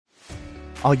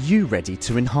Are you ready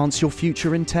to enhance your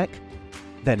future in tech?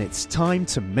 Then it's time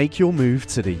to make your move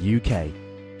to the UK,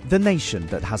 the nation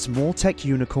that has more tech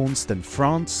unicorns than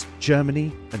France,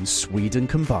 Germany, and Sweden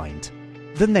combined.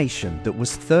 The nation that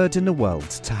was third in the world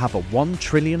to have a $1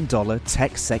 trillion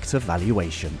tech sector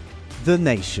valuation. The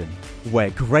nation where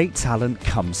great talent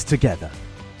comes together.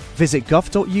 Visit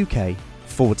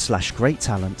gov.uk/great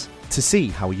talent to see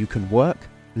how you can work,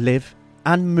 live,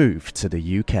 and move to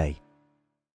the UK.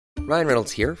 Ryan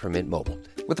Reynolds here from Mint Mobile.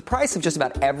 With the price of just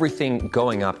about everything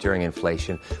going up during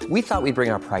inflation, we thought we'd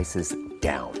bring our prices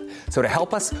down. So to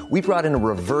help us, we brought in a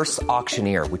reverse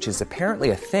auctioneer, which is apparently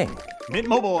a thing. Mint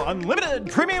Mobile Unlimited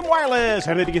Premium Wireless.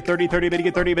 How to get 30, 30, bit to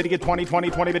get 30, bit to get 20,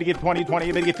 20, 20, bit to get 20,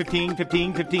 20, bit to get 15,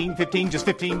 15, 15, 15, just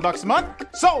 $15 a month?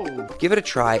 Sold! Give it a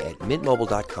try at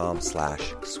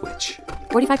mintmobile.com/switch.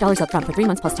 $45 up front for 3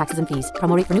 months plus taxes and fees.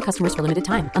 Promo rate for new customers for limited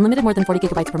time. Unlimited more than 40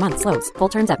 gigabytes per month. Slows full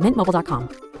terms at mintmobile.com.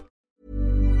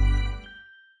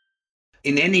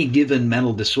 In any given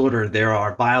mental disorder, there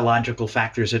are biological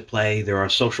factors at play, there are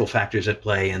social factors at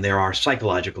play, and there are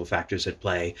psychological factors at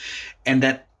play. And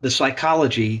that the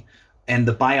psychology and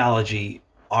the biology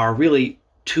are really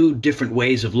two different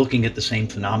ways of looking at the same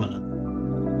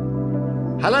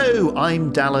phenomenon. Hello,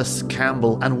 I'm Dallas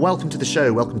Campbell, and welcome to the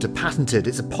show. Welcome to Patented.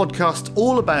 It's a podcast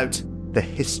all about the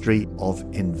history of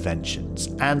inventions.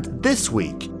 And this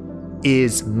week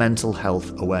is Mental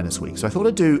Health Awareness Week. So I thought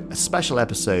I'd do a special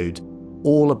episode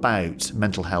all about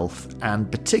mental health,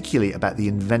 and particularly about the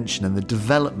invention and the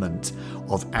development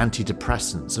of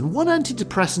antidepressants. And one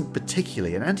antidepressant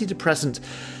particularly, an antidepressant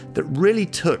that really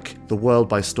took the world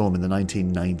by storm in the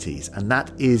 1990s, and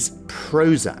that is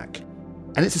Prozac.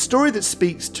 And it's a story that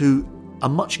speaks to a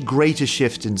much greater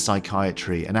shift in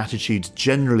psychiatry and attitudes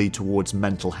generally towards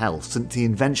mental health since the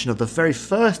invention of the very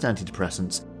first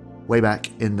antidepressants way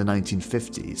back in the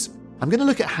 1950s. I'm going to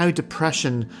look at how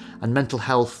depression and mental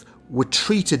health were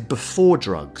treated before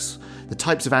drugs, the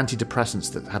types of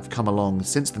antidepressants that have come along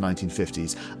since the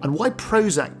 1950s, and why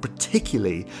Prozac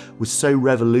particularly was so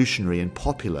revolutionary and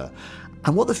popular,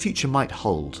 and what the future might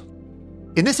hold.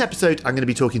 In this episode, I'm going to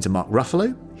be talking to Mark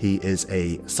Ruffalo. He is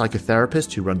a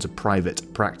psychotherapist who runs a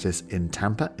private practice in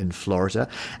Tampa, in Florida,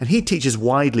 and he teaches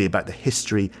widely about the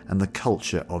history and the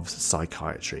culture of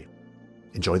psychiatry.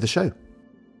 Enjoy the show.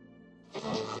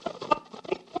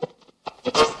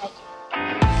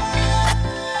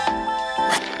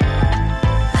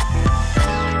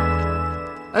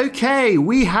 Okay,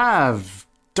 we have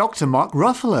Dr. Mark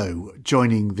Ruffalo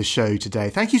joining the show today.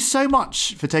 Thank you so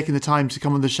much for taking the time to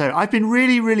come on the show. I've been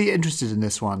really interested in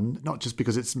this one, not just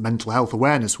because it's Mental Health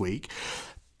Awareness Week,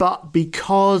 but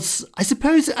because I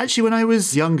suppose actually when I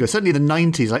was younger, certainly the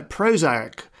 90s, like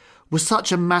Prozac was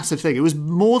such a massive thing. It was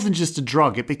more than just a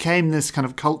drug. It became this kind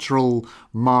of cultural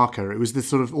marker. It was this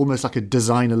sort of almost like a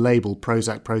designer label,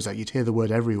 Prozac. You'd hear the word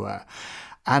everywhere.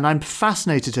 And I'm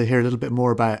fascinated to hear a little bit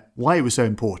more about why it was so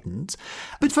important.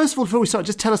 But first of all, before we start,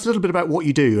 just tell us a little bit about what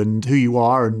you do and who you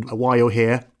are and why you're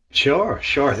here. Sure.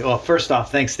 Well, first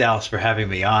off, thanks, Dallas, for having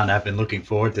me on. I've been looking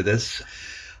forward to this.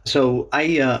 So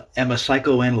I am a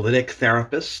psychoanalytic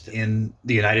therapist in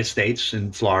the United States,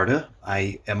 in Florida.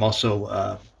 I am also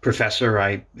a professor.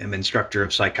 I am instructor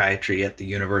of psychiatry at the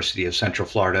University of Central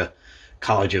Florida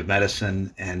College of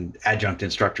Medicine and adjunct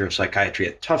instructor of psychiatry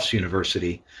at Tufts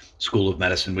University School of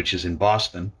Medicine, which is in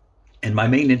Boston. And my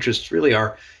main interests really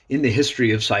are in the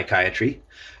history of psychiatry,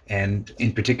 and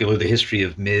in particular, the history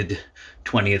of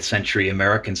mid-20th century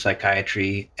American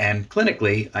psychiatry. And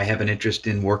clinically, I have an interest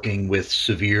in working with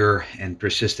severe and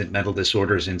persistent mental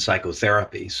disorders in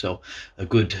psychotherapy. So a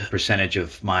good percentage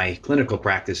of my clinical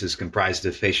practice is comprised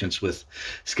of patients with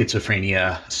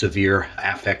schizophrenia, severe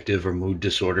affective or mood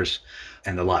disorders,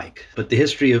 and the like. But the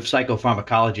history of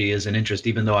psychopharmacology is an interest,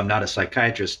 even though I'm not a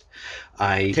psychiatrist.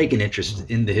 I take an interest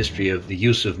in the history of the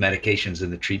use of medications in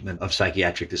the treatment of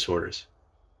psychiatric disorders.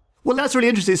 Well, that's really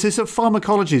interesting. So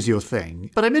pharmacology is your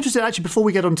thing. But I'm interested, actually, before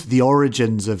we get on to the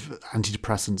origins of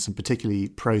antidepressants, and particularly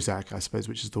Prozac, I suppose,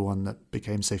 which is the one that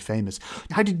became so famous.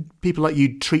 How did people like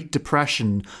you treat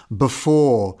depression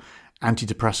before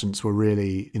antidepressants were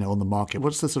really, on the market?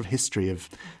 What's the sort of history of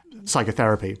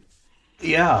psychotherapy?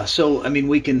 Yeah, so,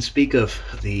 we can speak of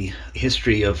the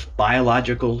history of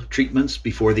biological treatments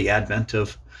before the advent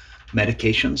of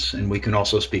medications, and we can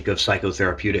also speak of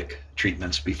psychotherapeutic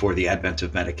treatments before the advent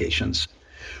of medications.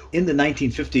 In the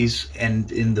 1950s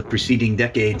and in the preceding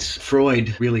decades,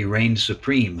 Freud really reigned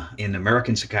supreme in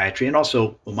American psychiatry, and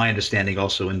also, my understanding,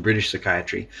 also in British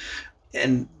psychiatry.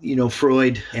 And,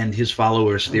 Freud and his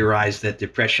followers theorized that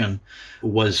depression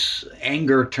was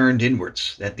anger turned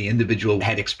inwards, that the individual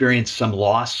had experienced some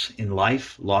loss in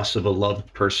life, loss of a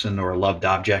loved person or a loved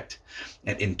object,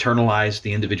 and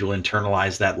the individual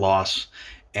internalized that loss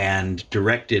and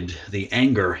directed the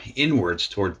anger inwards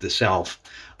toward the self,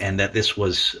 and that this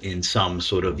was in some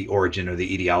sort of the origin or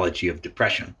the etiology of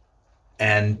depression.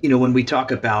 And, when we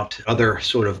talk about other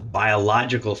sort of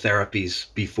biological therapies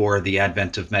before the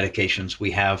advent of medications, we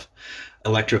have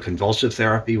electroconvulsive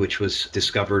therapy, which was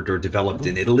discovered or developed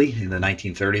in Italy in the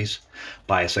 1930s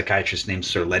by a psychiatrist named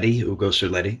Ugo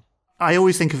Cerletti. I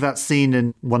always think of that scene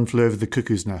in One Flew Over the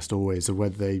Cuckoo's Nest always, where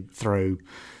they throw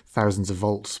thousands of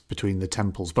volts between the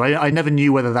temples. But I never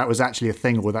knew whether that was actually a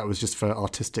thing or that was just for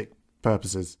artistic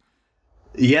purposes.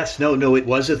 Yes, no, it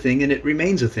was a thing and it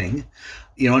remains a thing.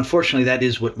 Unfortunately, that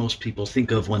is what most people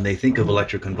think of when they think of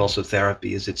electroconvulsive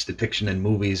therapy, is its depiction in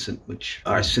movies, which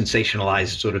are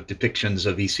sensationalized sort of depictions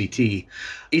of ECT.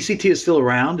 ECT is still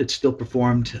around. It's still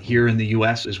performed here in the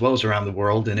US as well as around the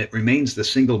world, and it remains the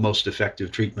single most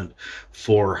effective treatment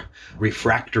for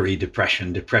refractory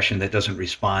depression that doesn't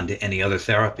respond to any other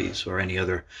therapies or any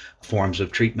other forms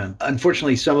of treatment.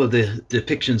 Unfortunately, some of the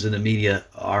depictions in the media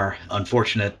are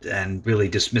unfortunate and really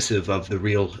dismissive of the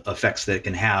real effects that it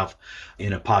can have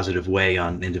in a positive way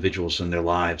on individuals and their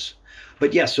lives.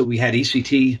 But yes, so we had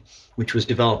ECT, which was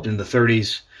developed in the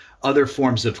 30s, other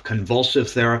forms of convulsive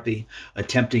therapy,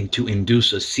 attempting to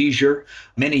induce a seizure.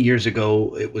 Many years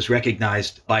ago, it was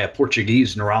recognized by a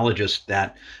Portuguese neurologist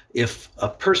that if a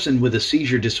person with a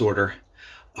seizure disorder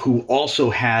who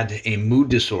also had a mood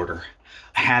disorder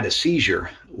had a seizure,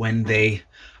 when they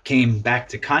came back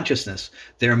to consciousness,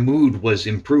 their mood was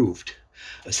improved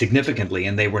significantly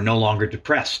and they were no longer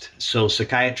depressed. So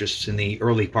psychiatrists in the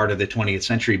early part of the 20th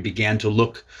century began to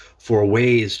look for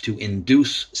ways to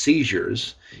induce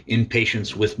seizures in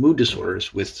patients with mood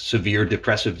disorders, with severe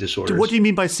depressive disorders. What do you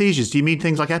mean by seizures? Do you mean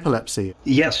things like epilepsy?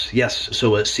 Yes.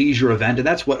 So a seizure event, and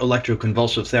that's what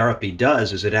electroconvulsive therapy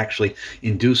does, is it actually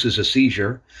induces a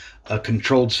seizure, a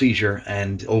controlled seizure,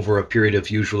 and over a period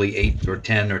of usually 8 or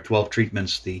 10 or 12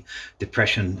 treatments, the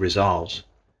depression resolves.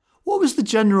 What was the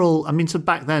general, so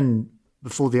back then,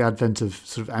 before the advent of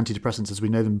sort of antidepressants as we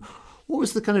know them, what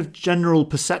was the kind of general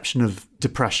perception of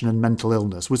depression and mental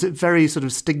illness? Was it very sort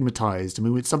of stigmatized?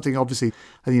 It's something obviously,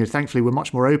 thankfully we're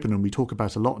much more open and we talk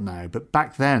about a lot now. But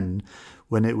back then,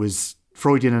 when it was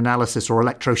Freudian analysis or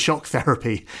electroshock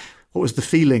therapy, what was the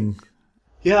feeling?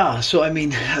 Yeah, so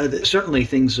certainly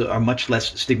things are much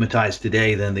less stigmatized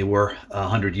today than they were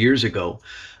 100 years ago.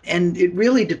 And it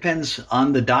really depends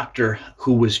on the doctor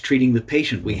who was treating the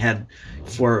patient. We had,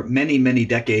 for many, many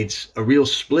decades, a real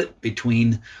split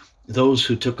between those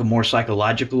who took a more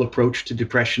psychological approach to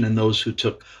depression and those who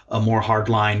took a more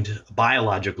hardlined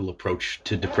biological approach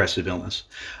to depressive illness.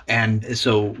 And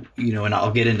so, and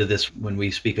I'll get into this when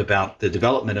we speak about the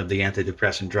development of the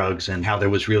antidepressant drugs and how there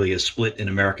was really a split in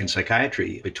American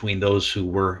psychiatry between those who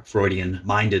were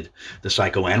Freudian-minded, the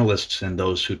psychoanalysts, and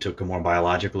those who took a more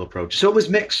biological approach. So it was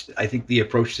mixed. I think the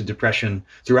approach to depression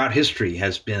throughout history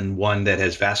has been one that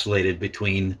has vacillated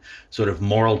between sort of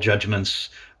moral judgments,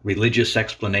 religious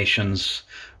explanations,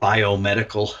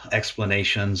 biomedical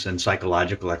explanations, and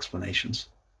psychological explanations.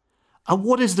 And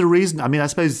what is the reason? I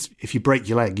suppose if you break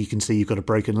your leg, you can see you've got a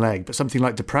broken leg. But something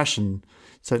like depression,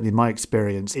 certainly in my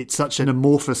experience, it's such an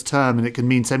amorphous term and it can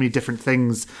mean so many different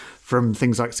things, from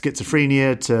things like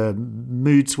schizophrenia to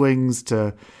mood swings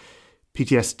to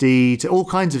PTSD to all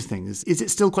kinds of things. Is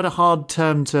it still quite a hard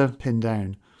term to pin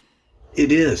down?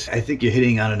 It is. I think you're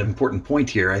hitting on an important point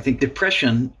here. I think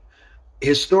depression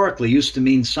historically used to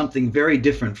mean something very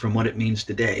different from what it means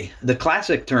today. The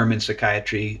classic term in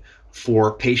psychiatry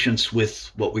for patients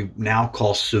with what we now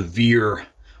call severe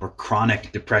or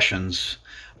chronic depressions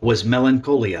was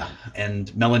melancholia,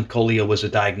 and melancholia was a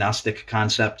diagnostic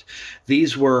concept.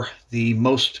 These were the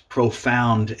most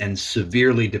profound and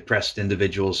severely depressed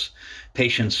individuals,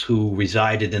 patients who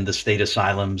resided in the state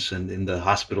asylums and in the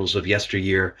hospitals of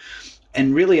yesteryear.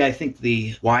 And really, I think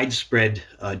the widespread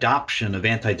adoption of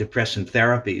antidepressant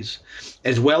therapies,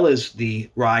 as well as the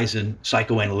rise in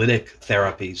psychoanalytic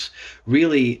therapies,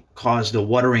 really caused a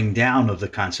watering down of the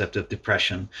concept of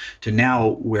depression to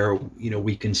now where,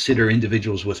 we consider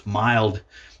individuals with mild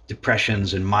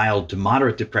depressions and mild to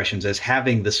moderate depressions as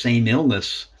having the same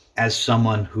illness as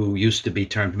someone who used to be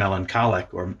termed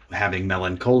melancholic or having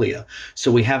melancholia.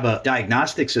 So we have a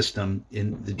diagnostic system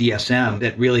in the DSM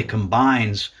that really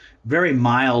combines very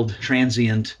mild,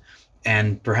 transient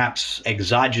and perhaps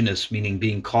exogenous, meaning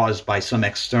being caused by some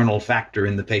external factor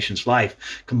in the patient's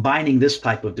life, combining this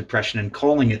type of depression and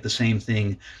calling it the same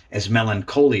thing as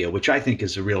melancholia, which I think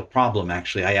is a real problem,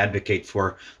 actually. I advocate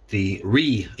for the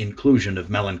re-inclusion of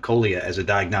melancholia as a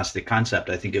diagnostic concept.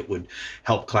 I think it would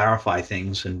help clarify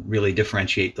things and really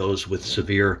differentiate those with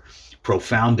severe,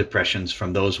 profound depressions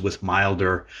from those with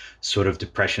milder sort of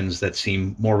depressions that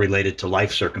seem more related to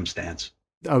life circumstance.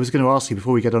 I was going to ask you,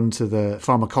 before we get onto the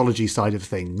pharmacology side of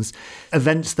things,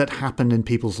 events that happen in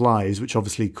people's lives, which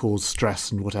obviously cause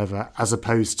stress and whatever, as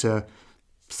opposed to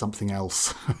something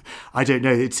else. I don't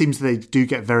know. It seems they do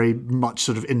get very much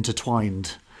sort of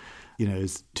intertwined,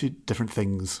 as two different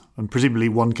things. And presumably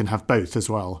one can have both as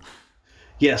well.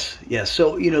 Yes.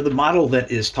 So, the model that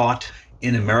is taught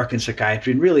in American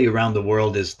psychiatry and really around the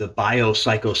world is the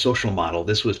biopsychosocial model.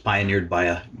 This was pioneered by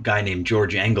a guy named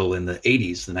George Engel in the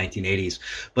 1980s,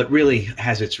 but really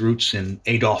has its roots in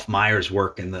Adolf Meyer's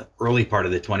work in the early part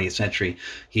of the 20th century.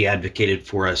 He advocated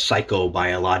for a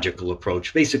psychobiological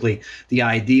approach, basically the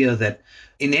idea that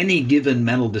in any given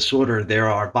mental disorder, there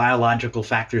are biological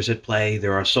factors at play,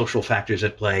 there are social factors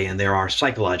at play, and there are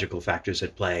psychological factors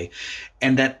at play,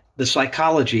 and that the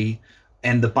psychology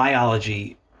and the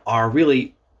biology are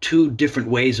really two different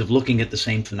ways of looking at the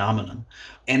same phenomenon,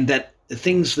 and that the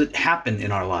things that happen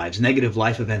in our lives, negative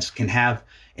life events, can have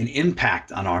an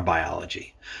impact on our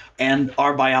biology. And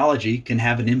our biology can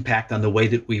have an impact on the way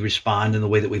that we respond and the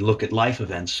way that we look at life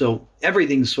events. So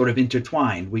everything's sort of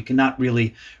intertwined. We cannot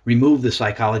really remove the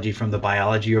psychology from the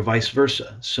biology or vice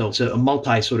versa. So it's a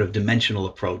multi sort of dimensional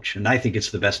approach. And I think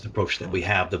it's the best approach that we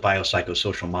have, the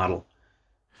biopsychosocial model.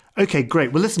 Okay,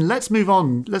 great. Well, listen, let's move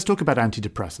on. Let's talk about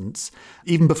antidepressants,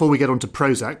 even before we get on to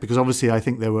Prozac, because obviously I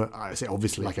think there were, I say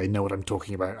obviously, like I know what I'm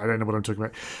talking about. I don't know what I'm talking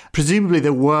about. Presumably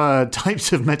there were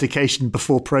types of medication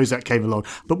before Prozac came along.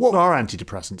 But what are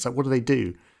antidepressants? Like, what do they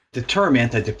do? The term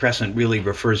antidepressant really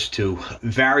refers to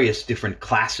various different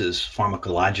classes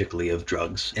pharmacologically of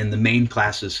drugs. And the main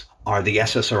classes are the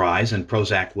SSRIs, and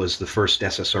Prozac was the first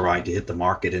SSRI to hit the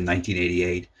market in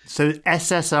 1988. So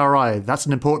SSRI, that's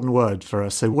an important word for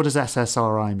us. So what does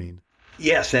SSRI mean?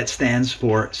 Yes, that stands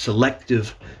for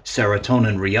selective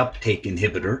serotonin reuptake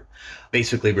inhibitor,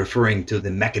 basically referring to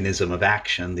the mechanism of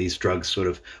action. These drugs sort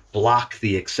of block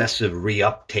the excessive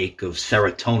reuptake of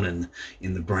serotonin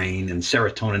in the brain. And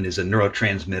serotonin is a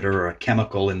neurotransmitter or a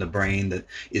chemical in the brain that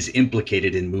is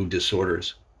implicated in mood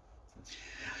disorders.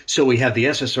 So we have the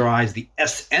SSRIs, the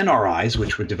SNRIs,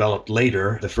 which were developed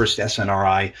later. The first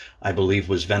SNRI, I believe,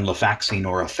 was venlafaxine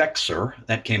or Effexor.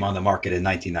 That came on the market in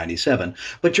 1997.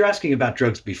 But you're asking about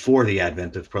drugs before the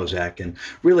advent of Prozac. And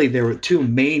really, there were two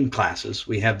main classes.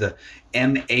 We have the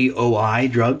MAOI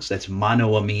drugs, that's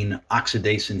monoamine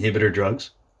oxidase inhibitor drugs,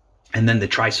 and then the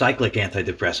tricyclic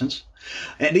antidepressants.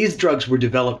 And these drugs were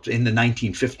developed in the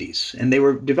 1950s, and they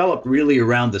were developed really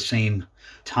around the same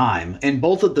time. And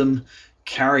both of them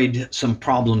carried some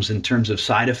problems in terms of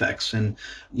side effects. And,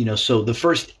 so the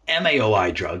first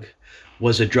MAOI drug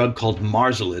was a drug called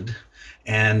Marzolid,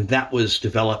 and that was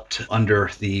developed under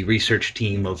the research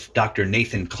team of Dr.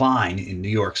 Nathan Klein in New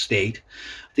York State.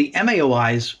 The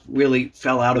MAOIs really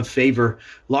fell out of favor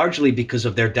largely because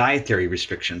of their dietary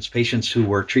restrictions. Patients who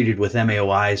were treated with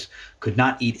MAOIs could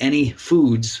not eat any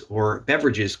foods or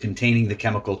beverages containing the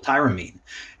chemical tyramine.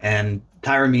 And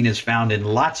tyramine is found in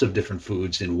lots of different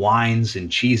foods, in wines, in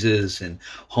cheeses, and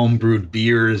home-brewed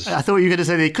beers. I thought you were going to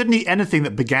say they couldn't eat anything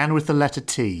that began with the letter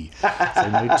T. So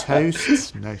no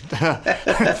toast, no.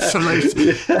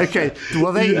 Okay,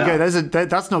 well, there you go.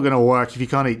 That's not going to work if you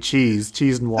can't eat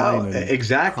cheese and wine.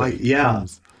 Exactly, yeah.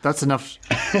 Crumbs. That's enough.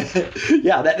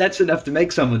 Yeah, that's enough to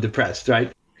make someone depressed,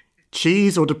 right?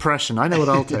 Cheese or depression, I know what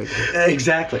I'll take.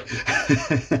 Exactly.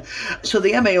 So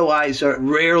the MAOIs are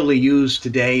rarely used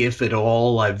today, if at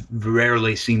all. I've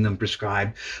rarely seen them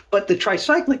prescribed. But the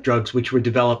tricyclic drugs, which were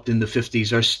developed in the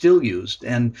 50s, are still used.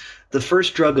 And the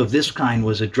first drug of this kind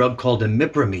was a drug called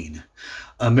imipramine.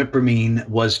 Imipramine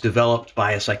was developed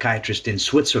by a psychiatrist in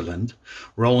Switzerland,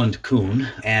 Roland Kuhn,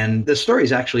 and the story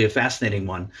is actually a fascinating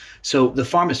one. So the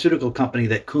pharmaceutical company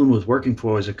that Kuhn was working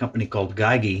for was a company called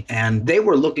Geigy, and they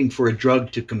were looking for a drug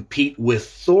to compete with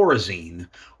Thorazine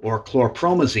or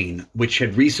chlorpromazine, which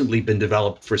had recently been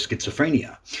developed for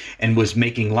schizophrenia and was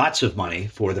making lots of money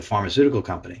for the pharmaceutical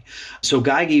company. So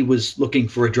Geigy was looking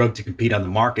for a drug to compete on the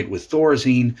market with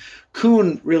Thorazine.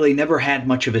 Kuhn really never had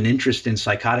much of an interest in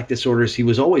psychotic disorders. He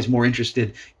was always more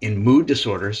interested in mood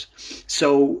disorders.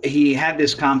 So he had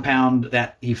this compound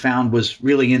that he found was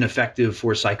really ineffective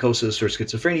for psychosis or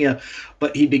schizophrenia,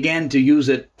 but he began to use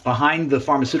it behind the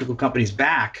pharmaceutical company's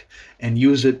back and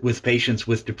use it with patients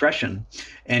with depression.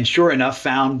 and sure enough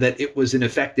found that it was an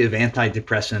effective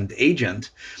antidepressant agent.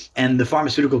 And the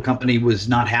pharmaceutical company was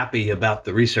not happy about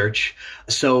the research.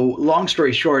 So long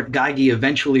story short, Geigy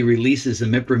eventually releases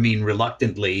imipramine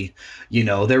reluctantly.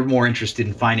 They're more interested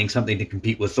in finding something to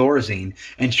compete with Thorazine.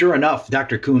 And sure enough,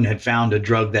 Dr. Kuhn had found a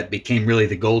drug that became really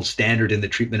the gold standard in the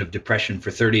treatment of depression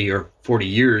for 30 or 40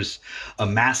 years, a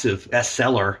massive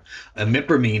bestseller.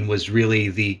 Imipramine was really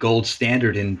the gold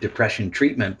standard in depression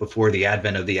treatment before the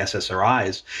advent of the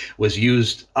SSRIs, was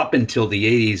used up until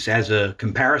the 80s as a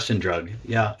comparison drug,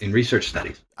 in research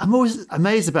studies. I'm always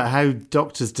amazed about how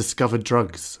doctors discover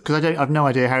drugs, because I have no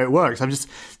idea how it works. I just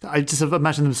sort of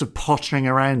imagine them sort of pottering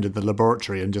around in the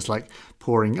laboratory and just like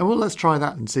pouring, let's try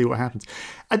that and see what happens.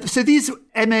 So these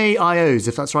MAIOs,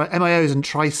 if that's right, MAIOs and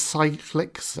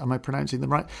tricyclics, am I pronouncing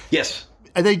them right? Yes.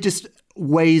 Are they just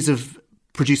ways of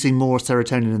producing more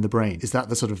serotonin in the brain? Is that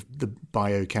the sort of the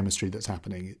biochemistry that's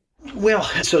happening? Well,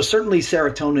 so certainly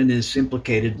serotonin is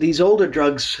implicated. These older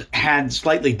drugs had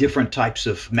slightly different types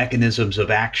of mechanisms of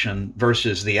action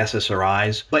versus the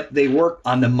SSRIs, but they work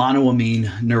on the monoamine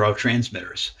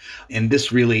neurotransmitters. And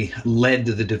this really led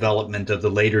to the development of the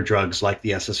later drugs like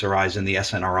the SSRIs and the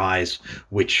SNRIs,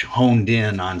 which honed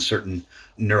in on certain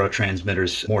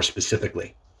neurotransmitters more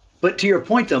specifically. But to your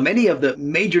point, though, many of the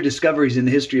major discoveries in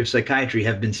the history of psychiatry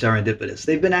have been serendipitous.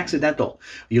 They've been accidental.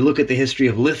 You look at the history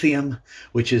of lithium,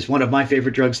 which is one of my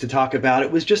favorite drugs to talk about.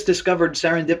 It was just discovered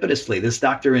serendipitously. This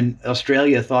doctor in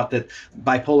Australia thought that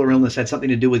bipolar illness had something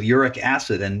to do with uric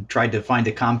acid and tried to find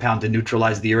a compound to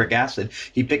neutralize the uric acid.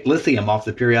 He picked lithium off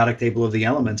the periodic table of the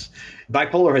elements.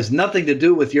 Bipolar has nothing to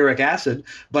do with uric acid,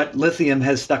 but lithium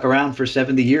has stuck around for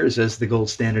 70 years as the gold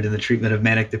standard in the treatment of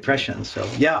manic depression. So,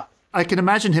 yeah. I can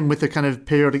imagine him with a kind of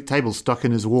periodic table stuck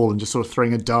in his wall and just sort of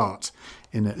throwing a dart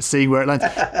in it, seeing where it lands.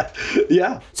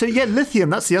 Yeah. So, lithium,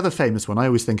 that's the other famous one. I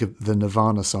always think of the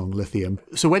Nirvana song, Lithium.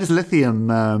 So where does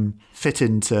lithium fit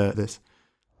into this?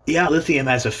 Yeah, lithium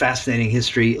has a fascinating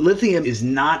history. Lithium is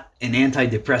not an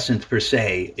antidepressant per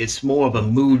se. It's more of a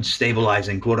mood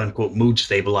stabilizing, quote unquote, mood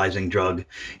stabilizing drug.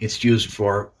 It's used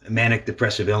for manic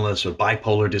depressive illness or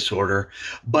bipolar disorder.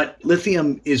 But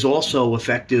lithium is also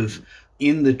effective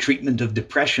in the treatment of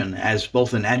depression as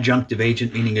both an adjunctive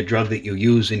agent, meaning a drug that you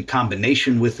use in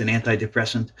combination with an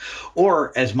antidepressant,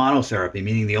 or as monotherapy,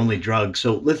 meaning the only drug.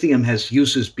 So lithium has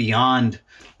uses beyond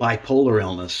bipolar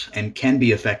illness and can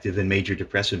be effective in major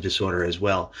depressive disorder as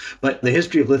well. But the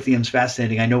history of lithium is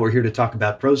fascinating. I know we're here to talk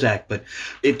about Prozac, but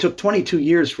it took 22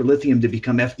 years for lithium to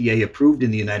become FDA approved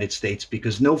in the United States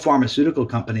because no pharmaceutical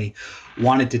company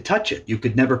wanted to touch it. You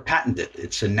could never patent it.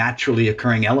 It's a naturally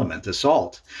occurring element, a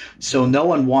salt. So no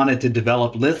one wanted to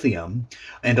develop lithium,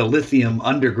 and a lithium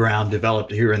underground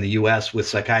developed here in the US with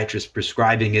psychiatrists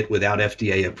prescribing it without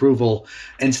FDA approval.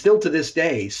 And still to this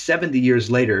day, 70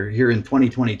 years later, here in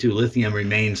 2022, lithium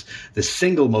remains the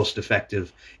single most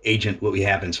effective agent what we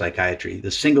have in psychiatry,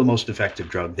 the single most effective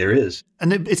drug there is.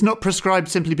 And it's not prescribed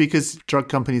simply because drug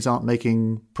companies aren't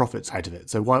making profits out of it.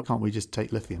 So why can't we just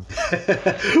take lithium?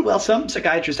 Well, some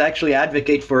psychiatrists actually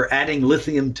advocate for adding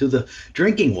lithium to the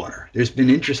drinking water. There's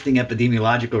been interesting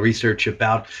epidemiological research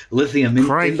about lithium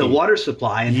in the water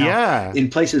supply and how in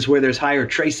places where there's higher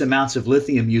trace amounts of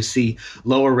lithium, you see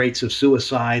lower rates of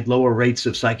suicide, lower rates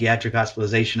of psychiatric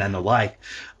hospitalization and the like.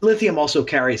 Lithium also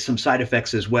carries some side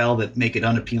effects as well that make it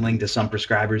unappealing to some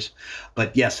prescribers,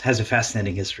 but yes, has a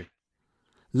fascinating history.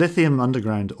 Lithium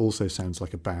Underground also sounds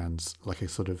like a band, like a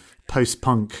sort of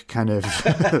post-punk kind of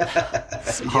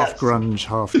half grunge,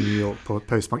 half New York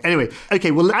post-punk. Anyway,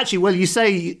 okay, well, you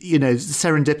say,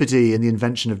 serendipity in the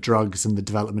invention of drugs and the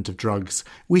development of drugs.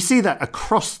 We see that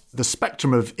across the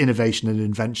spectrum of innovation and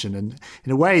invention. And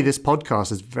in a way, this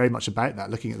podcast is very much about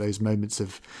that, looking at those moments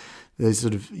of, those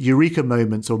sort of eureka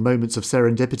moments or moments of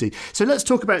serendipity. So let's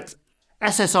talk about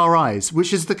SSRIs,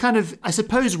 which is the kind of, I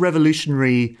suppose,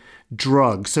 revolutionary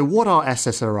drug. So what are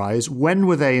SSRIs? When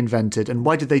were they invented? And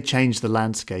why did they change the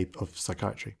landscape of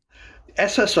psychiatry?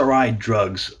 SSRI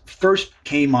drugs first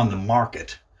came on the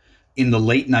market in the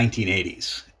late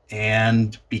 1980s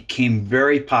and became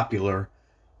very popular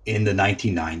in the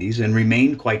 1990s and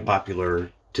remain quite popular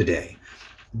today.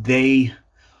 They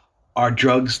are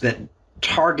drugs that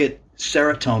target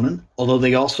serotonin, although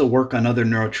they also work on other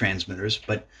neurotransmitters,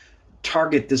 but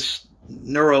target this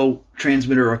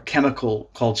neurotransmitter or chemical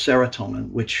called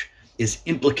serotonin, which is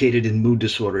implicated in mood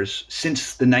disorders.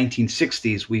 Since the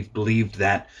 1960s, we've believed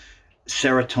that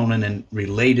serotonin and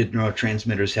related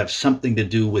neurotransmitters have something to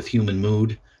do with human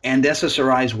mood. And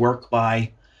SSRIs work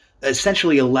by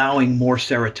essentially allowing more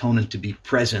serotonin to be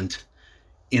present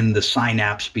in the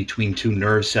synapse between two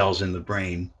nerve cells in the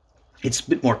brain. It's a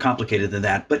bit more complicated than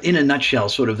that, but in a nutshell,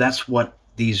 sort of that's what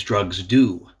these drugs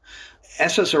do.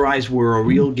 SSRIs were a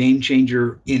real game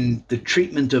changer in the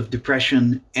treatment of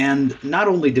depression, and not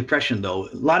only depression, though.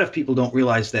 A lot of people don't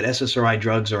realize that SSRI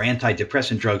drugs or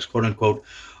antidepressant drugs, quote unquote,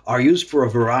 are used for a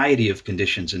variety of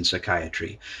conditions in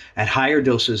psychiatry. At higher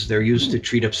doses, they're used to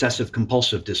treat obsessive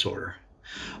compulsive disorder.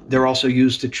 They're also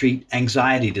used to treat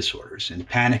anxiety disorders and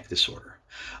panic disorder.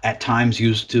 At times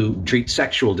used to treat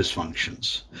sexual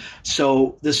dysfunctions.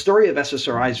 So the story of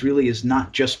SSRIs really is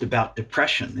not just about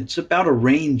depression. It's about a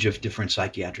range of different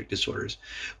psychiatric disorders.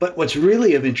 But what's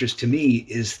really of interest to me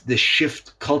is the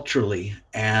shift culturally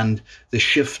and the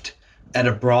shift at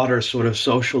a broader sort of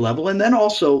social level, and then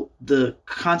also the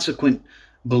consequent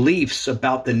beliefs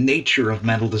about the nature of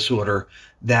mental disorder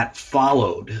that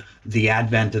followed the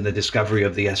advent and the discovery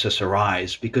of the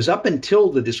SSRIs. Because up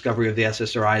until the discovery of the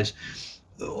SSRIs,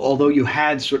 although you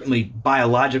had certainly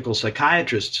biological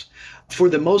psychiatrists, for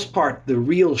the most part, the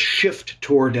real shift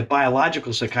toward a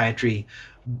biological psychiatry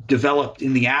developed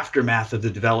in the aftermath of the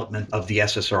development of the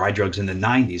SSRI drugs in the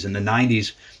 90s. In the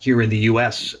 90s, here in the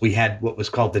US, we had what was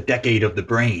called the decade of the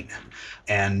brain.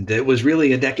 And it was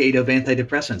really a decade of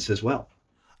antidepressants as well.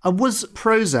 And was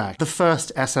Prozac the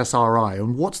first SSRI?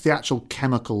 And what's the actual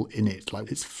chemical in it?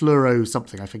 Like, it's fluoro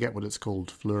something. I forget what it's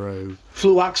called. Fluoxetine.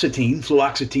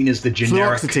 Fluoxetine is the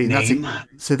generic name. That's it.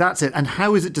 So that's it. And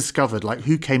how is it discovered? Like,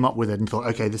 who came up with it and thought,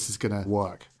 okay, this is going to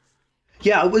work?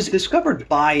 Yeah, it was discovered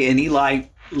by an Eli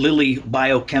Lilly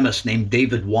biochemist named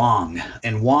David Wong.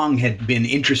 And Wong had been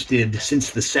interested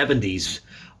since the 70s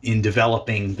in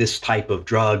developing this type of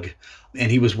drug.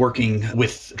 And he was working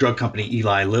with drug company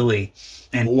Eli Lilly.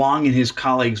 And Wong and his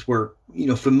colleagues were,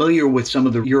 familiar with some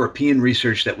of the European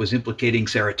research that was implicating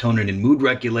serotonin in mood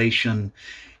regulation.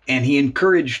 And he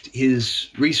encouraged his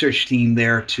research team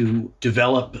there to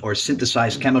develop or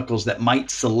synthesize chemicals that might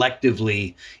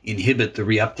selectively inhibit the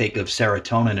reuptake of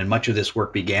serotonin. And much of this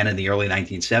work began in the early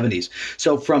 1970s.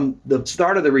 So from the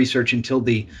start of the research until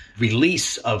the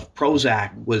release of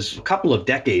Prozac was a couple of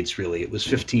decades, really. It was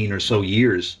 15 or so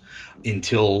years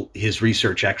until his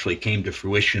research actually came to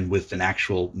fruition with an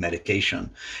actual medication.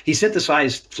 He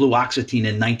synthesized fluoxetine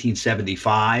in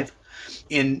 1975.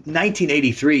 In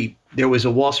 1983, there was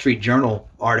a Wall Street Journal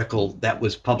article that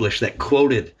was published that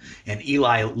quoted an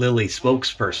Eli Lilly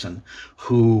spokesperson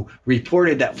who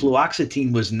reported that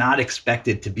fluoxetine was not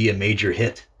expected to be a major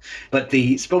hit. But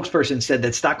the spokesperson said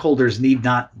that stockholders need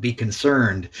not be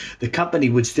concerned. The company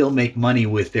would still make money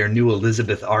with their new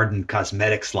Elizabeth Arden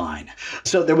cosmetics line.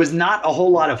 So there was not a whole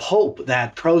lot of hope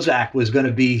that Prozac was going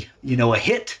to be, a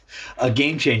hit, a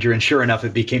game changer. And sure enough,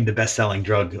 it became the best-selling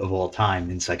drug of all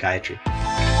time in psychiatry.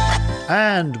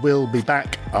 And we'll be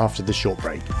back after the short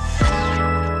break.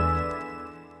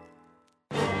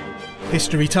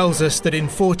 History tells us that in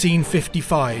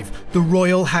 1455, the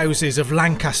royal houses of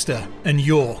Lancaster and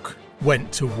York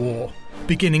went to war,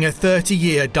 beginning a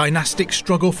 30-year dynastic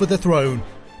struggle for the throne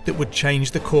that would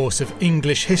change the course of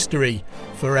English history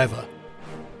forever.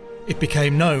 It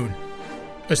became known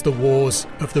as the Wars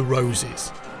of the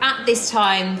Roses. At this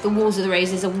time, the Wars of the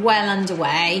Roses are well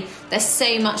underway. There's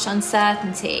so much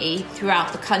uncertainty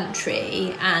throughout the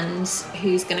country and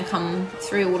who's going to come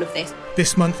through all of this.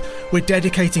 This month, we're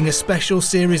dedicating a special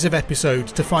series of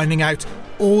episodes to finding out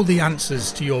all the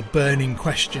answers to your burning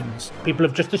questions. People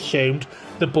have just assumed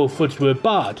the Beauforts were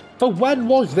bad. But when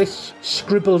was this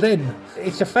scribbled in?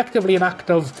 It's effectively an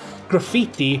act of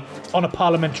graffiti on a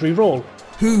parliamentary roll.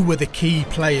 Who were the key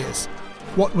players?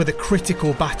 What were the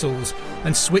critical battles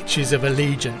and switches of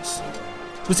allegiance?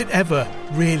 Was it ever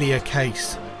really a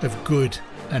case of good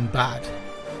and bad?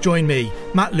 Join me,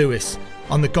 Matt Lewis,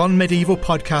 on the Gone Medieval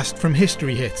podcast from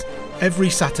History Hit every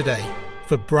Saturday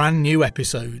for brand new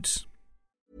episodes.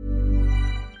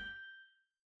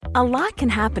 A lot can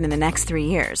happen in the next 3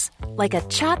 years. Like a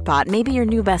chatbot may be your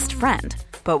new best friend.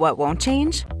 But what won't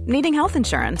change? Needing health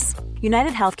insurance.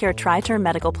 United Healthcare Tri-Term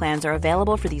Medical Plans are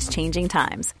available for these changing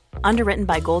times. Underwritten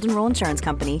by Golden Rule Insurance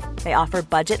Company, they offer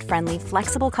budget-friendly,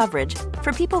 flexible coverage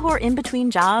for people who are in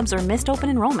between jobs or missed open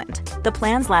enrollment. The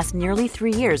plans last nearly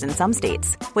 3 years in some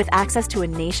states, with access to a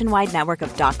nationwide network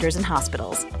of doctors and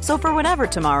hospitals. So for whatever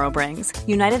tomorrow brings,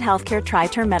 United Healthcare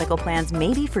Tri-Term Medical Plans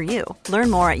may be for you. Learn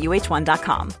more at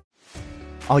uh1.com.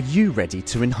 Are you ready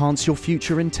to enhance your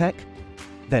future in tech?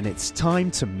 Then it's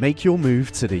time to make your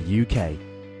move to the UK.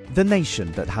 The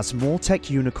nation that has more tech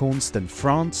unicorns than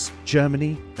France,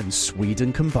 Germany and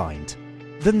Sweden combined.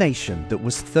 The nation that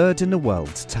was third in the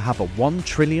world to have a $1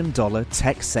 trillion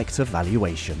tech sector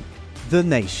valuation. The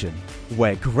nation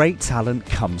where great talent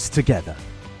comes together.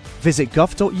 Visit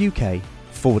gov.uk/great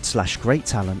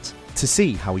talent to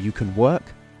see how you can work,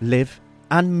 live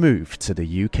and move to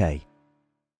the UK.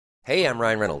 Hey, I'm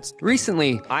Ryan Reynolds.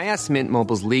 Recently, I asked Mint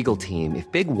Mobile's legal team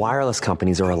if big wireless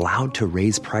companies are allowed to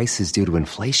raise prices due to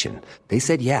inflation. They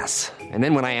said yes. And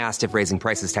then when I asked if raising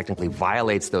prices technically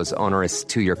violates those onerous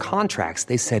two-year contracts,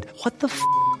 they said, "What the f***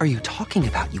 are you talking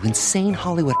about, you insane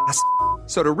Hollywood ass f-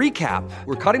 So to recap,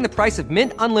 we're cutting the price of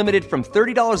Mint Unlimited from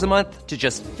 $30 a month to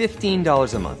just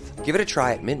 $15 a month. Give it a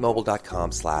try at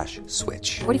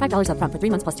mintmobile.com/switch. $45 up front for 3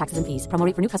 months plus taxes and fees. Promo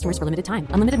rate for new customers for limited time.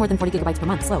 Unlimited more than 40 gigabytes per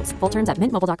month. Slows full terms at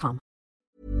mintmobile.com.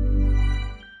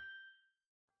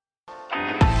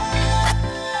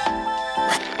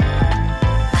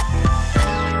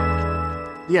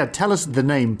 Yeah, tell us the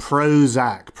name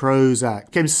Prozac. Prozac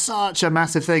became such a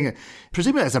massive thing.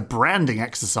 Presumably as a branding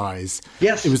exercise.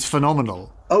 Yes. It was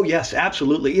phenomenal. Oh, yes,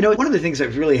 absolutely. You know, one of the things that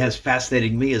really has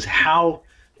fascinated me is how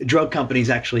drug companies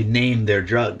actually name their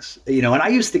drugs. You know, and I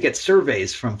used to get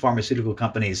surveys from pharmaceutical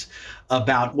companies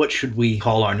about what should we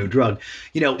call our new drug.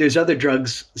 You know, there's other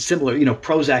drugs similar. You know,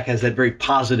 Prozac has that very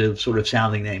positive sort of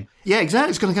sounding name. Yeah, exactly.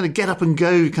 It's going to kind of get up and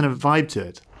go kind of vibe to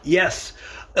it. Yes.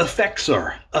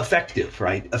 Effexor, effective,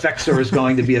 right? Effexor is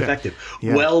going to be effective.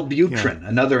 Yeah. Wellbutrin,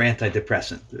 another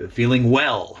antidepressant, feeling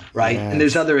well, right? Yes. And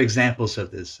there's other examples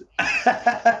of this.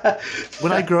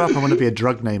 When I grow up, I want to be a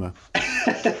drug namer.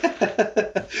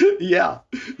 Yeah,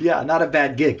 not a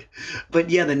bad gig. But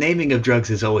yeah, the naming of drugs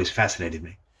has always fascinated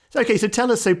me. Okay, so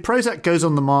tell us, so Prozac goes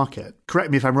on the market. Correct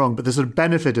me if I'm wrong, but the sort of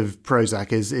benefit of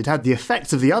Prozac is it had the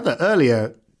effects of the other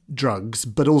earlier drugs,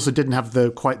 but also didn't have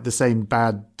quite the same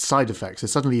bad side effects. So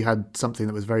suddenly you had something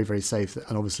that was very, very safe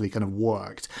and obviously kind of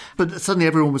worked. But suddenly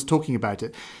everyone was talking about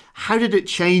it. How did it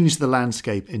change the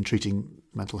landscape in treating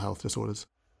mental health disorders?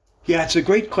 Yeah, it's a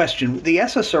great question. The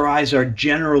SSRIs are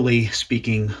generally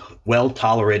speaking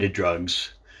well-tolerated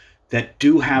drugs that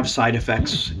do have side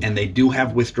effects and they do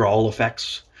have withdrawal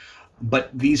effects. But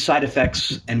these side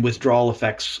effects and withdrawal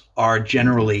effects are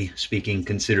generally speaking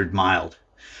considered mild.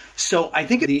 So I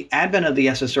think the advent of the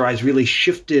SSRIs really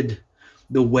shifted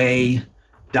the way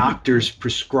doctors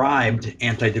prescribed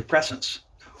antidepressants.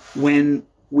 When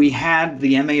we had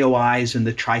the MAOIs and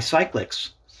the tricyclics,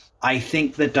 I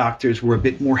think that doctors were a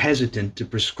bit more hesitant to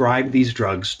prescribe these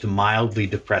drugs to mildly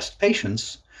depressed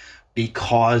patients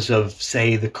because of,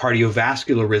 say, the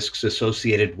cardiovascular risks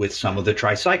associated with some of the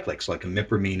tricyclics, like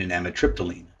imipramine and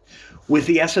amitriptyline. With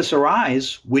the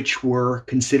SSRIs, which were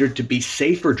considered to be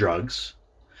safer drugs,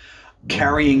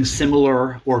 carrying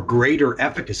similar or greater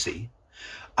efficacy,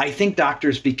 I think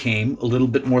doctors became a little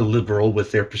bit more liberal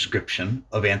with their prescription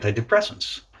of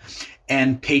antidepressants.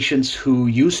 And patients who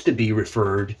used to be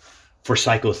referred for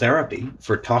psychotherapy,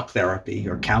 for talk therapy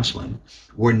or counseling,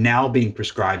 were now being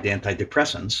prescribed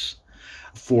antidepressants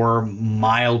for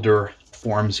milder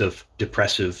forms of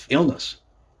depressive illness.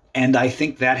 And I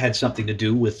think that had something to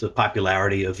do with the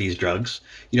popularity of these drugs.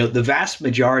 You know, the vast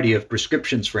majority of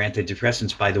prescriptions for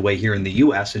antidepressants, by the way, here in the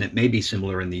US, and it may be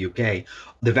similar in the UK,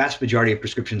 the vast majority of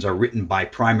prescriptions are written by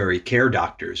primary care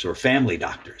doctors or family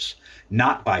doctors,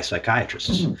 not by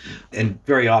psychiatrists. And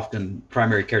very often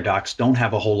primary care docs don't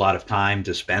have a whole lot of time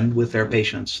to spend with their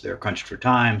patients. They're crunched for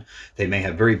time. They may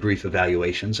have very brief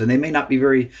evaluations, and they may not be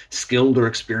very skilled or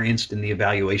experienced in the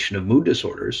evaluation of mood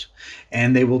disorders.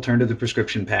 And they will turn to the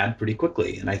prescription pad pretty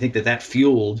quickly. And I think that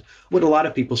fueled what a lot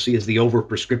of people see as the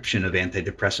overprescription of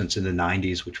antidepressants in the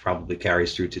 90s, which probably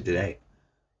carries through to today.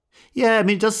 Yeah, I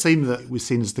mean, it does seem that it was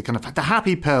seen as the kind of the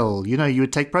happy pill. You know, you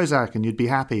would take Prozac and you'd be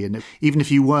happy. And even if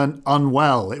you weren't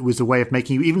unwell, it was a way of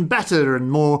making you even better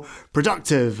and more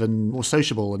productive and more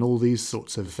sociable and all these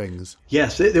sorts of things.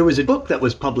 Yes, there was a book that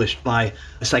was published by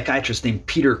a psychiatrist named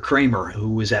Peter Kramer, who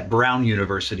was at Brown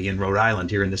University in Rhode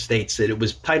Island here in the States. It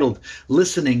was titled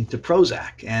Listening to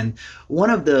Prozac. And one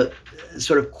of the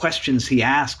sort of questions he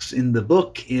asks in the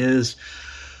book is,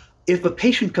 if a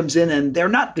patient comes in and they're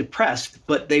not depressed,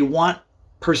 but they want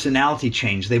personality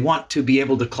change, they want to be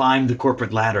able to climb the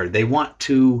corporate ladder, they want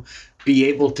to be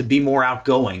able to be more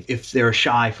outgoing. If they're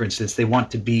shy, for instance, they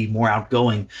want to be more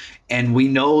outgoing. And we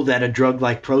know that a drug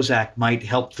like Prozac might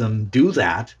help them do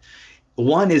that.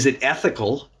 One, is it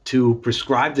ethical to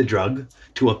prescribe the drug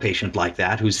to a patient like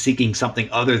that who's seeking something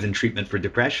other than treatment for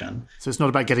depression? So it's not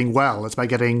about getting well, it's about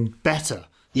getting better.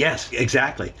 Yes,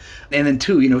 exactly. And then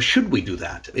two, you know, should we do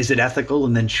that? Is it ethical?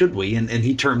 And then should we? And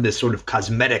he termed this sort of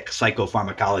cosmetic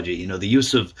psychopharmacology, you know, the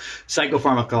use of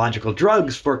psychopharmacological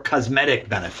drugs for cosmetic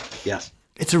benefit. Yes.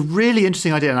 It's a really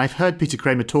interesting idea. And I've heard Peter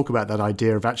Kramer talk about that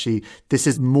idea of actually, this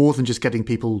is more than just getting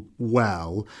people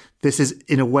well. This is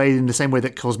in a way, in the same way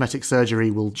that cosmetic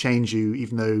surgery will change you,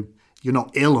 even though you're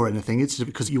not ill or anything. It's just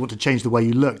because you want to change the way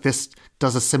you look. This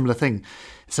does a similar thing.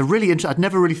 It's a really interesting. I'd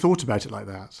never really thought about it like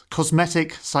that.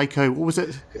 Cosmetic psycho. What was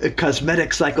it? Cosmetic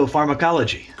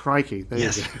psychopharmacology. Crikey. There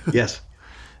yes. You go. Yes.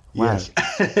 Wow. Yes.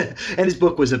 And his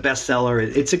book was a bestseller.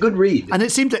 It's a good read. And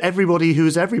it seemed that everybody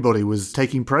was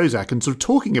taking Prozac and sort of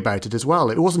talking about it as well.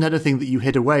 It wasn't anything that you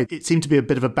hid away. It seemed to be a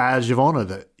bit of a badge of honour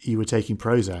that you were taking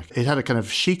Prozac. It had a kind of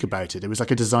chic about it. It was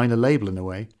like a designer label in a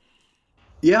way.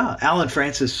 Yeah. Alan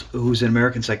Francis, who's an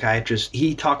American psychiatrist,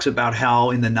 he talks about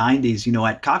how in the 90s,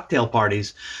 at cocktail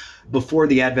parties, before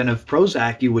the advent of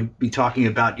Prozac, you would be talking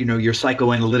about, your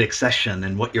psychoanalytic session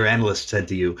and what your analyst said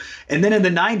to you. And then in the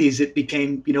 90s, it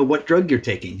became, what drug you're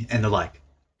taking and the like.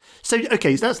 So,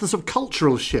 okay, so that's the sort of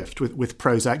cultural shift with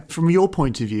Prozac. From your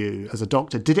point of view as a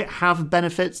doctor, did it have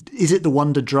benefits? Is it the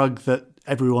wonder drug that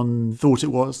everyone thought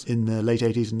it was in the late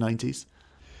 80s and 90s?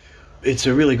 It's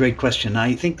a really great question.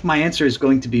 I think my answer is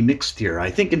going to be mixed here. I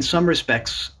think in some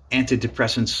respects,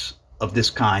 antidepressants of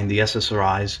this kind, the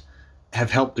SSRIs, have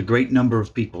helped a great number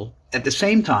of people. At the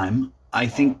same time, I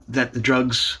think that the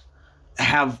drugs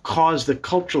have caused a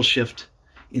cultural shift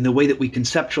in the way that we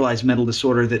conceptualize mental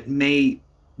disorder that may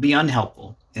be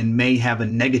unhelpful and may have a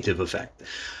negative effect.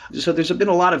 So there's been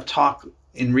a lot of talk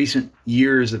in recent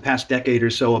years, the past decade or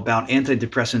so, about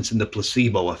antidepressants and the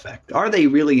placebo effect. Are they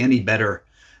really any better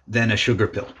than a sugar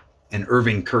pill? And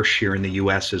Irving Kirsch here in the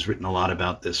US has written a lot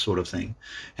about this sort of thing,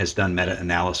 has done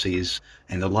meta-analyses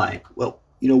and the like. Well,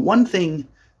 one thing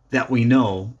that we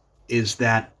know is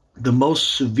that the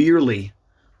most severely,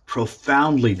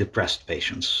 profoundly depressed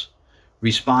patients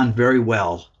respond very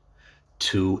well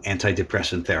to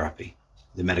antidepressant therapy,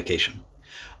 the medication.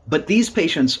 But these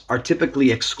patients are typically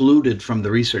excluded from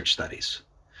the research studies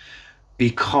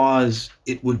because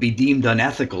it would be deemed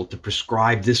unethical to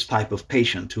prescribe this type of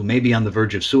patient who may be on the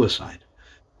verge of suicide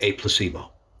a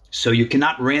placebo. So you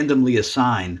cannot randomly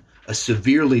assign a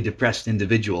severely depressed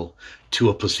individual to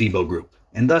a placebo group.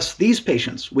 And thus, these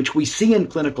patients, which we see in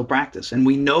clinical practice and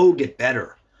we know get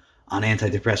better on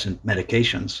antidepressant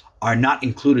medications, are not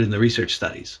included in the research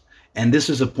studies. And this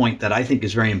is a point that I think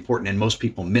is very important and most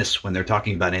people miss when they're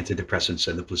talking about antidepressants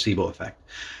and the placebo effect.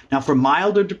 Now, for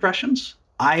milder depressions,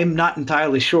 I am not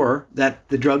entirely sure that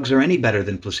the drugs are any better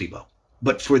than placebo.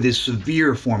 But for this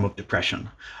severe form of depression,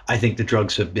 I think the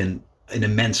drugs have been an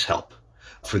immense help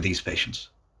for these patients.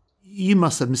 You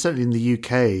must have, certainly in the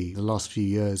UK, the last few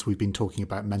years, we've been talking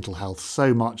about mental health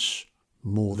so much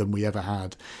more than we ever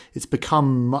had. It's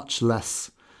become much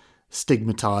less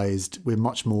stigmatized. We're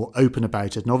much more open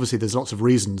about it. And obviously there's lots of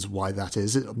reasons why that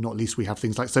is. Not least we have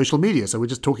things like social media. So we're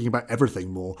just talking about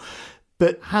everything more.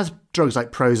 But has drugs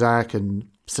like Prozac and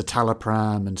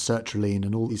citalopram and sertraline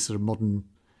and all these sort of modern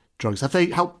drugs, have they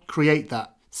helped create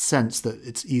that sense that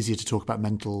it's easier to talk about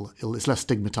mental illness, less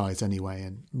stigmatized anyway,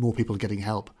 and more people are getting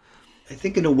help? I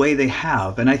think in a way they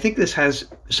have. And I think this has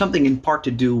something in part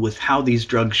to do with how these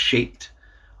drugs shaped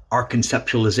our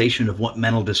conceptualization of what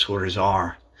mental disorders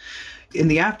are. In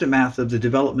the aftermath of the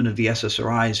development of the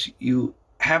SSRIs, you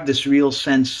have this real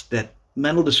sense that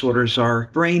mental disorders are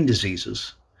brain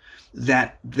diseases,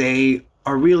 that they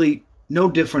are really no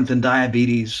different than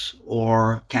diabetes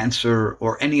or cancer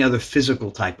or any other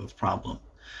physical type of problem.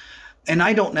 And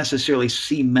I don't necessarily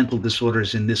see mental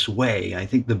disorders in this way. I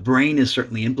think the brain is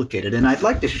certainly implicated. And I'd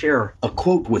like to share a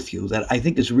quote with you that I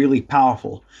think is really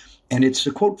powerful. And it's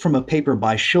a quote from a paper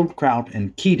by Schildkraut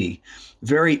and Keaty,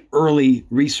 very early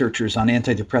researchers on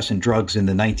antidepressant drugs in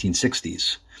the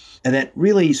 1960s. And that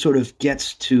really sort of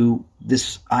gets to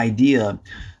this idea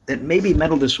that maybe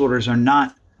mental disorders are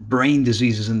not brain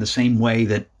diseases in the same way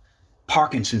that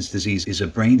Parkinson's disease is a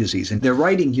brain disease. And they're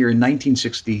writing here in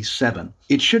 1967,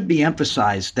 it should be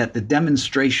emphasized that the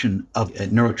demonstration of a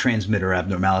neurotransmitter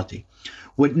abnormality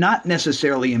would not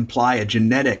necessarily imply a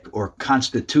genetic or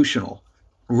constitutional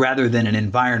rather than an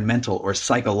environmental or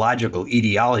psychological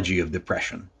etiology of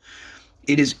depression.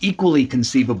 It is equally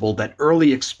conceivable that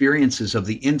early experiences of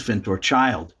the infant or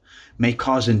child may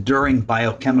cause enduring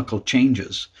biochemical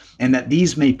changes, and that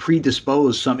these may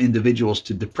predispose some individuals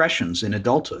to depressions in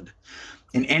adulthood.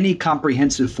 In any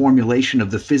comprehensive formulation of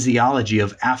the physiology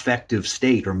of affective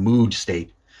state or mood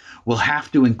state will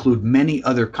have to include many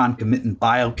other concomitant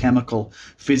biochemical,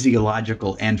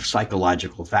 physiological, and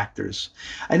psychological factors.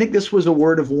 I think this was a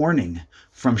word of warning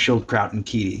from Schildkraut and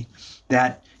Keaty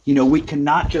that, we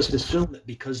cannot just assume that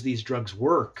because these drugs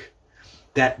work,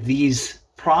 that these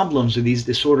problems or these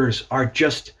disorders are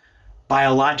just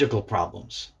biological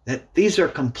problems, that these are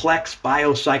complex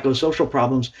biopsychosocial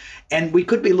problems. And we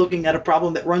could be looking at a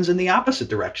problem that runs in the opposite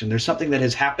direction. There's something that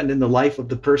has happened in the life of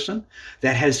the person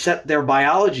that has set their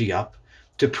biology up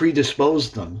to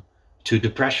predispose them to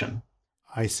depression.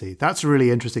 I see. That's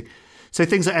really interesting. So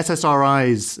things like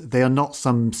SSRIs, they are not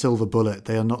some silver bullet.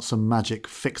 They are not some magic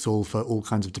fix-all for all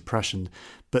kinds of depression.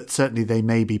 But certainly they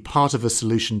may be part of a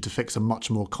solution to fix a much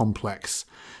more complex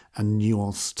and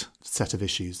nuanced set of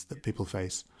issues that people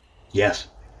face. Yes.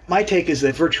 My take is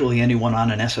that virtually anyone on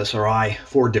an SSRI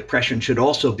for depression should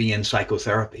also be in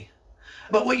psychotherapy.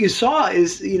 But what you saw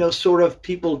is, sort of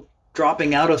people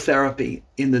dropping out of therapy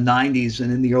in the 90s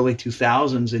and in the early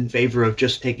 2000s in favor of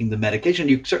just taking the medication.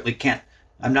 You certainly can't.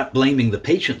 I'm not blaming the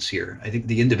patients here. I think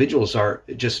the individuals are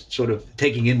just sort of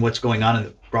taking in what's going on in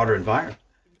the broader environment.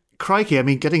 Crikey, I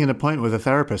mean, getting an appointment with a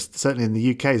therapist, certainly in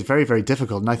the UK, is very, very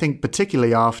difficult. And I think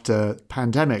particularly after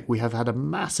pandemic, we have had a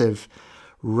massive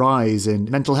rise in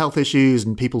mental health issues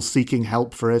and people seeking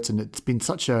help for it. And it's been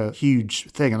such a huge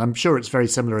thing. And I'm sure it's very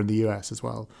similar in the US as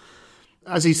well.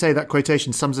 As you say, that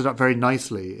quotation sums it up very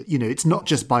nicely. It's not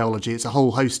just biology, it's a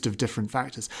whole host of different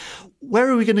factors. Where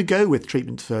are we going to go with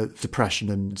treatment for depression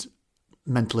and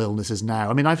mental illnesses now?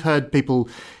 I mean, I've heard people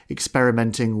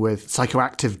experimenting with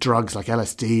psychoactive drugs like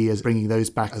LSD, as bringing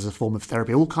those back as a form of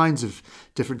therapy, all kinds of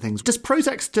different things. Does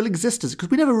Prozac still exist?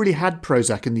 Because we never really had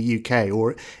Prozac in the UK,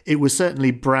 or it was certainly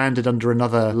branded under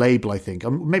another label, I think.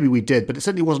 Maybe we did, but it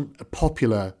certainly wasn't a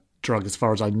popular drug as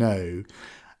far as I know.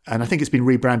 And I think it's been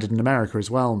rebranded in America as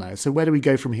well now. So where do we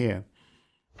go from here?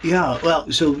 Yeah,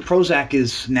 well, so Prozac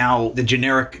is now, the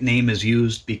generic name is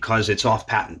used because it's off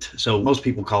patent. So most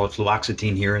people call it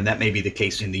fluoxetine here, and that may be the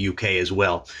case in the UK as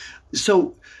well.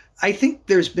 So I think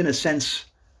there's been a sense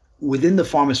within the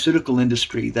pharmaceutical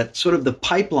industry that sort of the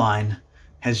pipeline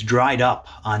has dried up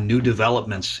on new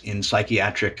developments in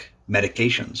psychiatric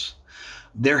medications.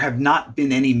 There have not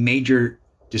been any major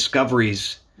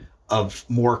discoveries of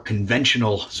more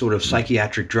conventional sort of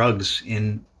psychiatric drugs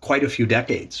in quite a few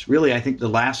decades. Really, I think the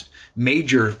last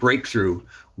major breakthrough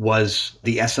was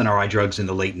the SNRI drugs in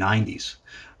the late 90s.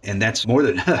 And that's more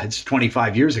than, it's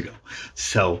 25 years ago.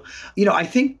 So, I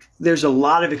think there's a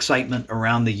lot of excitement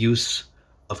around the use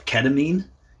of ketamine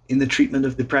in the treatment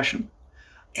of depression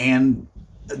and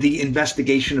the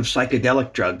investigation of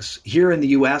psychedelic drugs. Here in the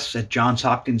US at Johns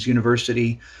Hopkins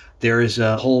University, there is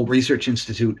a whole research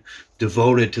institute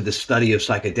devoted to the study of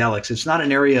psychedelics. It's not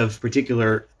an area of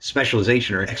particular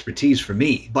specialization or expertise for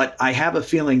me, but I have a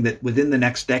feeling that within the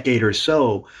next decade or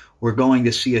so, we're going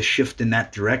to see a shift in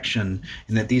that direction,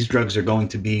 and that these drugs are going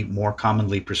to be more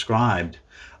commonly prescribed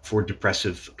for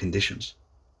depressive conditions.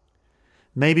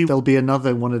 Maybe there'll be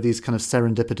another one of these kind of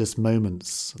serendipitous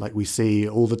moments like we see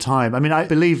all the time. I mean, I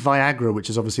believe Viagra, which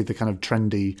is obviously the kind of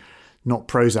trendy, not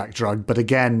Prozac drug, but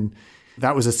again,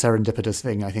 that was a serendipitous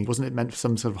thing, I think. Wasn't it meant for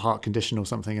some sort of heart condition or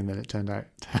something? And then it turned out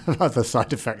to have other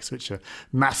side effects, which are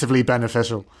massively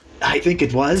beneficial. I think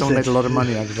it was. Someone made a lot of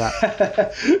money out of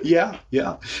that.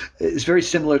 Yeah. It's very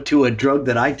similar to a drug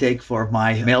that I take for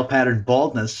my male pattern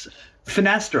baldness,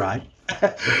 finasteride.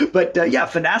 But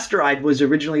finasteride was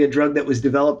originally a drug that was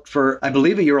developed for, I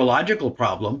believe, a urological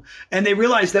problem. And they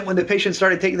realized that when the patients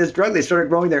started taking this drug, they started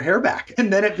growing their hair back.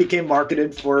 And then it became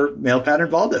marketed for male pattern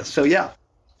baldness. So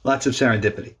lots of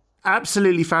serendipity.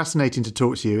 Absolutely fascinating to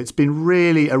talk to you. It's been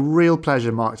really a real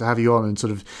pleasure, Mark, to have you on and sort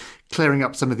of clearing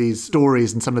up some of these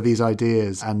stories and some of these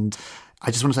ideas. And I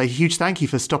just want to say a huge thank you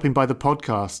for stopping by the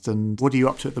podcast. And what are you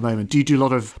up to at the moment? Do you do a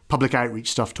lot of public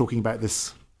outreach stuff talking about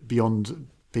this beyond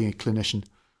being a clinician?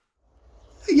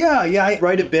 Yeah, I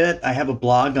write a bit. I have a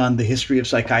blog on the history of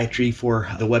psychiatry for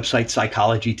the website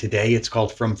Psychology Today. It's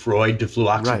called From Freud to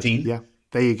Fluoxetine. Right, yeah,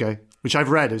 there you go, which I've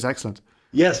read. It was excellent.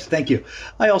 Yes, thank you.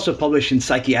 I also publish in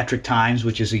Psychiatric Times,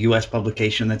 which is a U.S.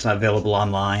 publication that's available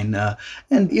online.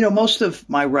 Most of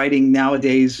my writing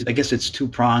nowadays, I guess it's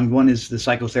two-pronged. One is the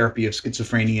psychotherapy of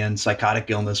schizophrenia and psychotic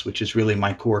illness, which is really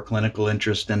my core clinical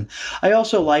interest. And I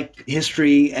also like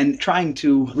history and trying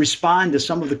to respond to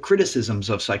some of the criticisms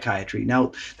of psychiatry.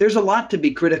 Now, there's a lot to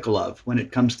be critical of when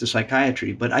it comes to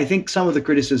psychiatry, but I think some of the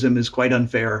criticism is quite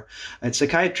unfair. And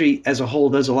psychiatry as a whole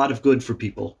does a lot of good for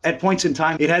people. At points in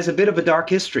time, it has a bit of a dark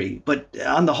history, but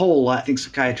on the whole, I think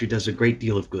psychiatry does a great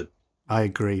deal of good. I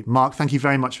agree. Mark, thank you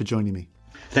very much for joining me.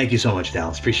 Thank you so much,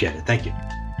 Dallas. Appreciate it. Thank you.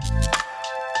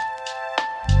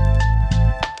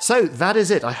 So that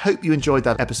is it. I hope you enjoyed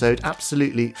that episode.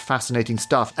 Absolutely fascinating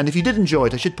stuff. And if you did enjoy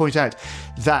it, I should point out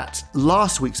that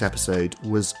last week's episode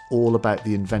was all about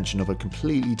the invention of a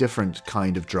completely different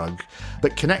kind of drug,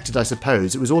 but connected, I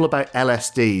suppose. It was all about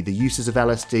LSD, the uses of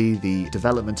LSD, the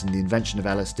development and the invention of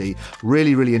LSD.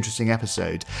 Really, really interesting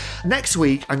episode. Next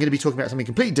week, I'm going to be talking about something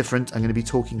completely different. I'm going to be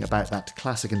talking about that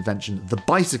classic invention, the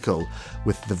bicycle,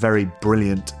 with the very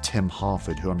brilliant Tim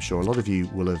Harford, who I'm sure a lot of you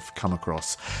will have come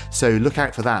across. So look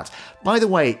out for that. that. By the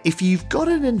way, if you've got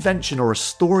an invention or a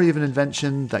story of an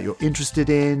invention that you're interested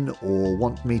in or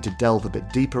want me to delve a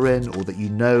bit deeper in, or that you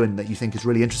know and that you think is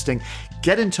really interesting,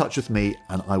 get in touch with me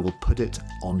and I will put it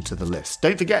onto the list.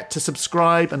 Don't forget to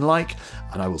subscribe and like,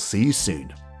 and I will see you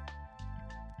soon.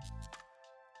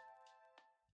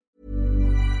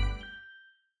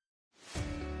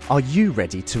 Are you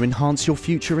ready to enhance your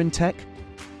future in tech?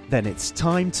 Then it's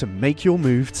time to make your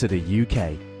move to the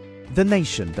UK, the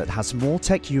nation that has more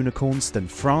tech unicorns than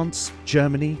France,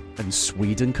 Germany, and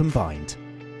Sweden combined.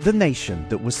 The nation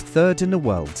that was third in the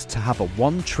world to have a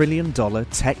 $1 trillion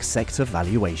tech sector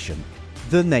valuation.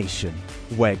 The nation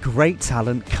where great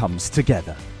talent comes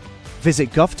together.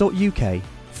 Visit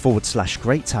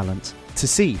gov.uk/great talent to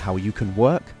see how you can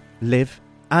work, live,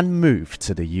 and move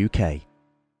to the UK.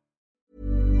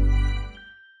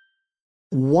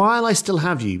 While I still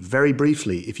have you, very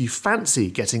briefly, if you fancy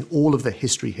getting all of the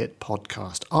History Hit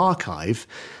podcast archive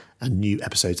and new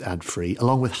episodes ad-free,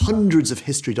 along with hundreds of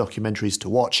history documentaries to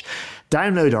watch,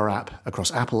 download our app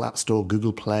across Apple App Store,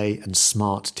 Google Play, and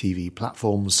smart TV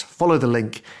platforms. Follow the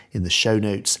link in the show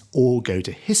notes or go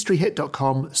to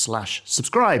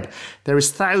historyhit.com/subscribe. There is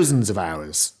thousands of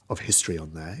hours of history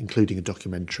on there, including a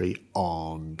documentary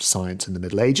on science in the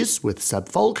Middle Ages with Seb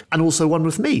Falk, and also one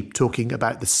with me talking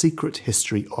about the secret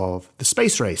history of the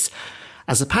space race.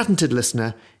 As a patented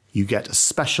listener, you get a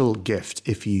special gift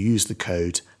if you use the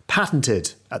code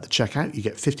PATENTED at the checkout. You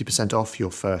get 50% off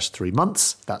your first 3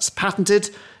 months. That's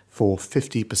PATENTED for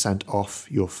 50% off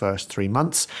your first 3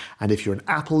 months. And if you're an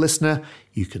Apple listener,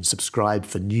 you can subscribe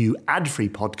for new ad-free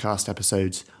podcast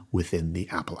episodes within the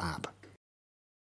Apple app.